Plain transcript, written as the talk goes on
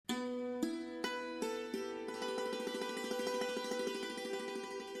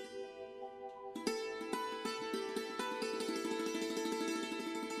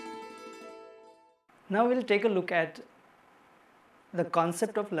Now we'll take a look at the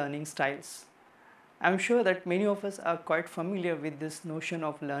concept of learning styles. I'm sure that many of us are quite familiar with this notion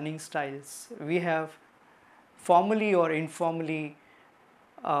of learning styles. We have formally or informally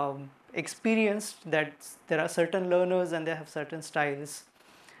experienced that there are certain learners and they have certain styles.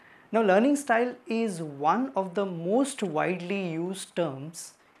 Now, learning style is one of the most widely used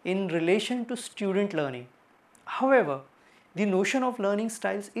terms in relation to student learning. However, the notion of learning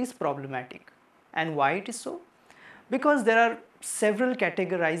styles is problematic. And why it is so? Because there are several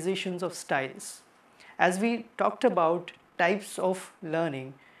categorizations of styles. As we talked about types of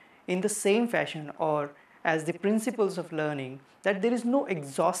learning in the same fashion, or as the principles of learning, that there is no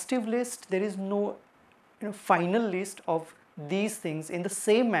exhaustive list, there is no final list of these things. In the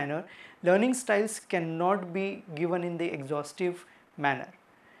same manner, learning styles cannot be given in the exhaustive manner.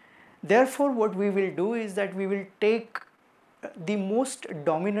 Therefore, what we will do is that we will take the most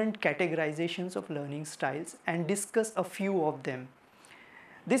dominant categorizations of learning styles and discuss a few of them.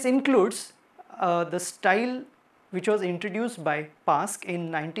 This includes the style which was introduced by Pask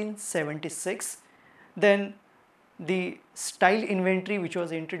in 1976, then the style inventory which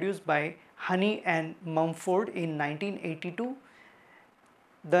was introduced by Honey and Mumford in 1982,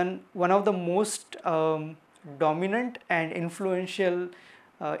 then one of the most dominant and influential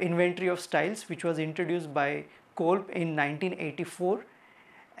inventory of styles which was introduced by Kolb in 1984,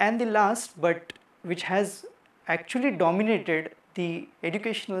 and the last but which has actually dominated the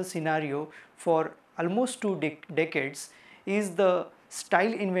educational scenario for almost two decades is the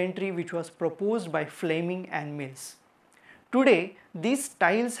style inventory which was proposed by Fleming and Mills. Today, these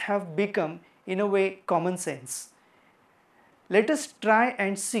styles have become in a way common sense. Let us try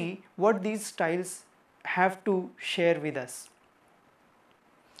and see what these styles have to share with us.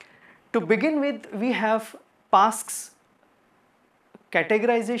 To begin with, we have Pask's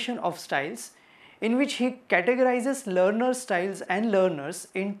categorization of styles, in which he categorizes learner styles and learners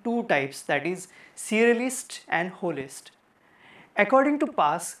in two types, that is serialist and holist. According to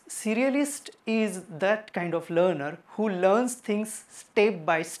Pask, serialist is that kind of learner who learns things step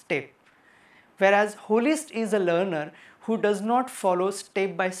by step, whereas holist is a learner who does not follow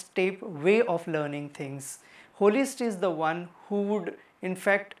step by step way of learning things. Holist is the one who would in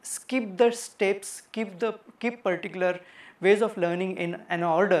fact skip the steps, keep particular ways of learning in an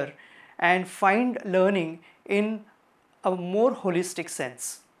order and find learning in a more holistic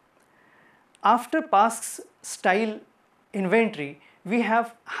sense. After Pask's style inventory, we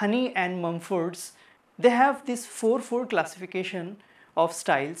have Honey and Mumford's. They have this 4-4 classification of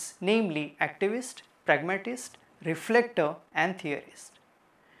styles, namely activist, pragmatist, reflector and theorist.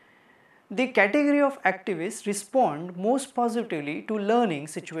 The category of activists respond most positively to learning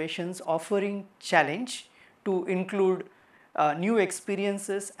situations offering challenge to include new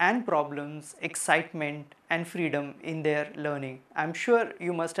experiences and problems, excitement and freedom in their learning. I'm sure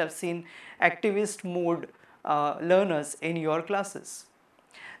you must have seen activist mode learners in your classes.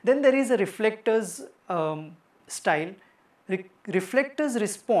 Then there is a reflectors style. Reflectors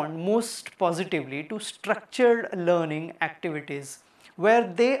respond most positively to structured learning activities where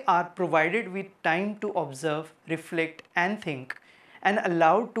they are provided with time to observe, reflect and think and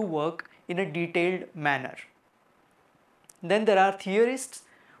allowed to work in a detailed manner. Then there are theorists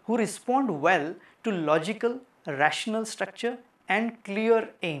who respond well to logical, rational structure and clear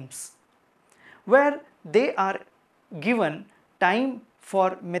aims, where they are given time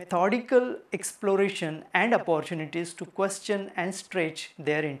for methodical exploration and opportunities to question and stretch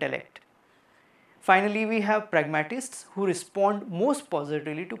their intellect. Finally, we have pragmatists who respond most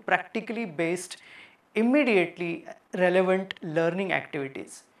positively to practically based, immediately relevant learning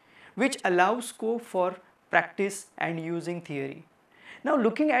activities, which allow scope for practice and using theory. Now,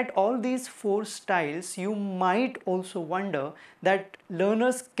 looking at all these 4 styles, you might also wonder that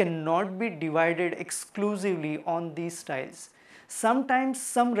learners cannot be divided exclusively on these styles. Sometimes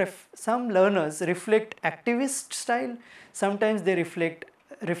some learners reflect activist style, sometimes they reflect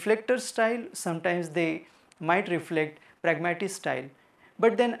reflector style, sometimes they might reflect pragmatist style.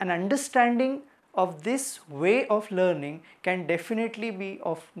 But then an understanding of this way of learning can definitely be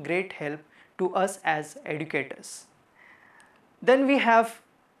of great help to us as educators. Then we have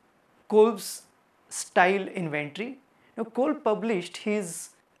Kolb's style inventory. Now, Kolb published his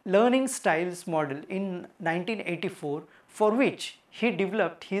learning styles model in 1984, for which he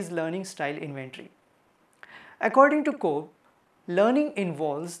developed his learning style inventory. According to Kolb, learning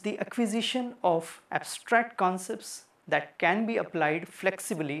involves the acquisition of abstract concepts that can be applied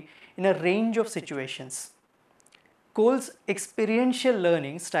flexibly in a range of situations. Kolb's experiential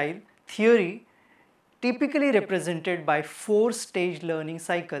learning style theory typically represented by 4-stage learning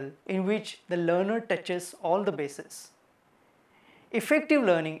cycle in which the learner touches all the bases. Effective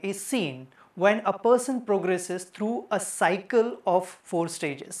learning is seen when a person progresses through a cycle of 4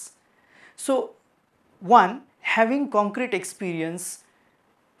 stages. So, 1. Having concrete experience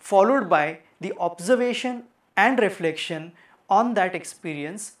followed by the observation and reflection on that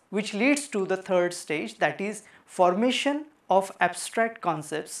experience, which leads to the 3rd stage, that is formation of abstract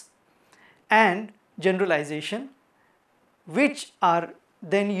concepts and generalization, which are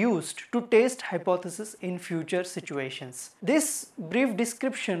then used to test hypotheses in future situations. This brief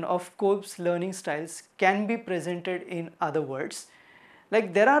description of Kolb's learning styles can be presented in other words.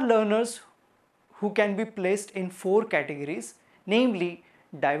 Like, there are learners who can be placed in 4 categories, namely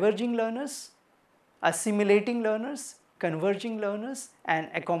diverging learners, assimilating learners, converging learners, and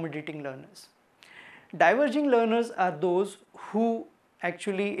accommodating learners. Diverging learners are those who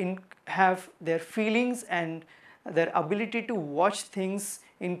actually have their feelings and their ability to watch things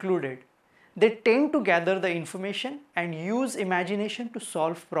included. They tend to gather the information and use imagination to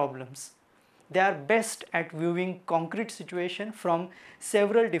solve problems. They are best at viewing concrete situation from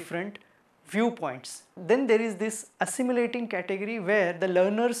several different viewpoints. Then there is this assimilating category where the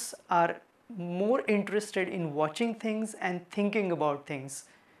learners are more interested in watching things and thinking about things.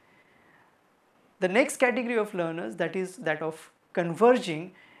 The next category of learners, that is that of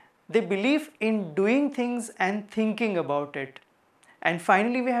converging, they believe in doing things and thinking about it. And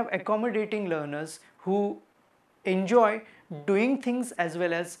finally, we have accommodating learners who enjoy doing things as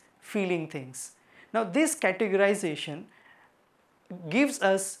well as feeling things. Now, this categorization gives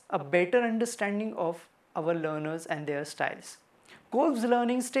us a better understanding of our learners and their styles. Kolb's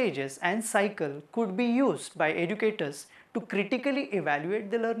learning stages and cycle could be used by educators to critically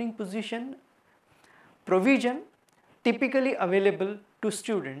evaluate the learning provision typically available to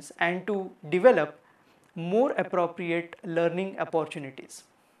students and to develop more appropriate learning opportunities.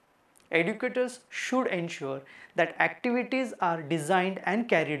 Educators should ensure that activities are designed and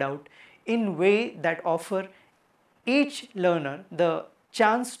carried out in way that offer each learner the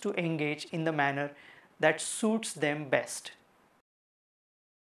chance to engage in the manner that suits them best.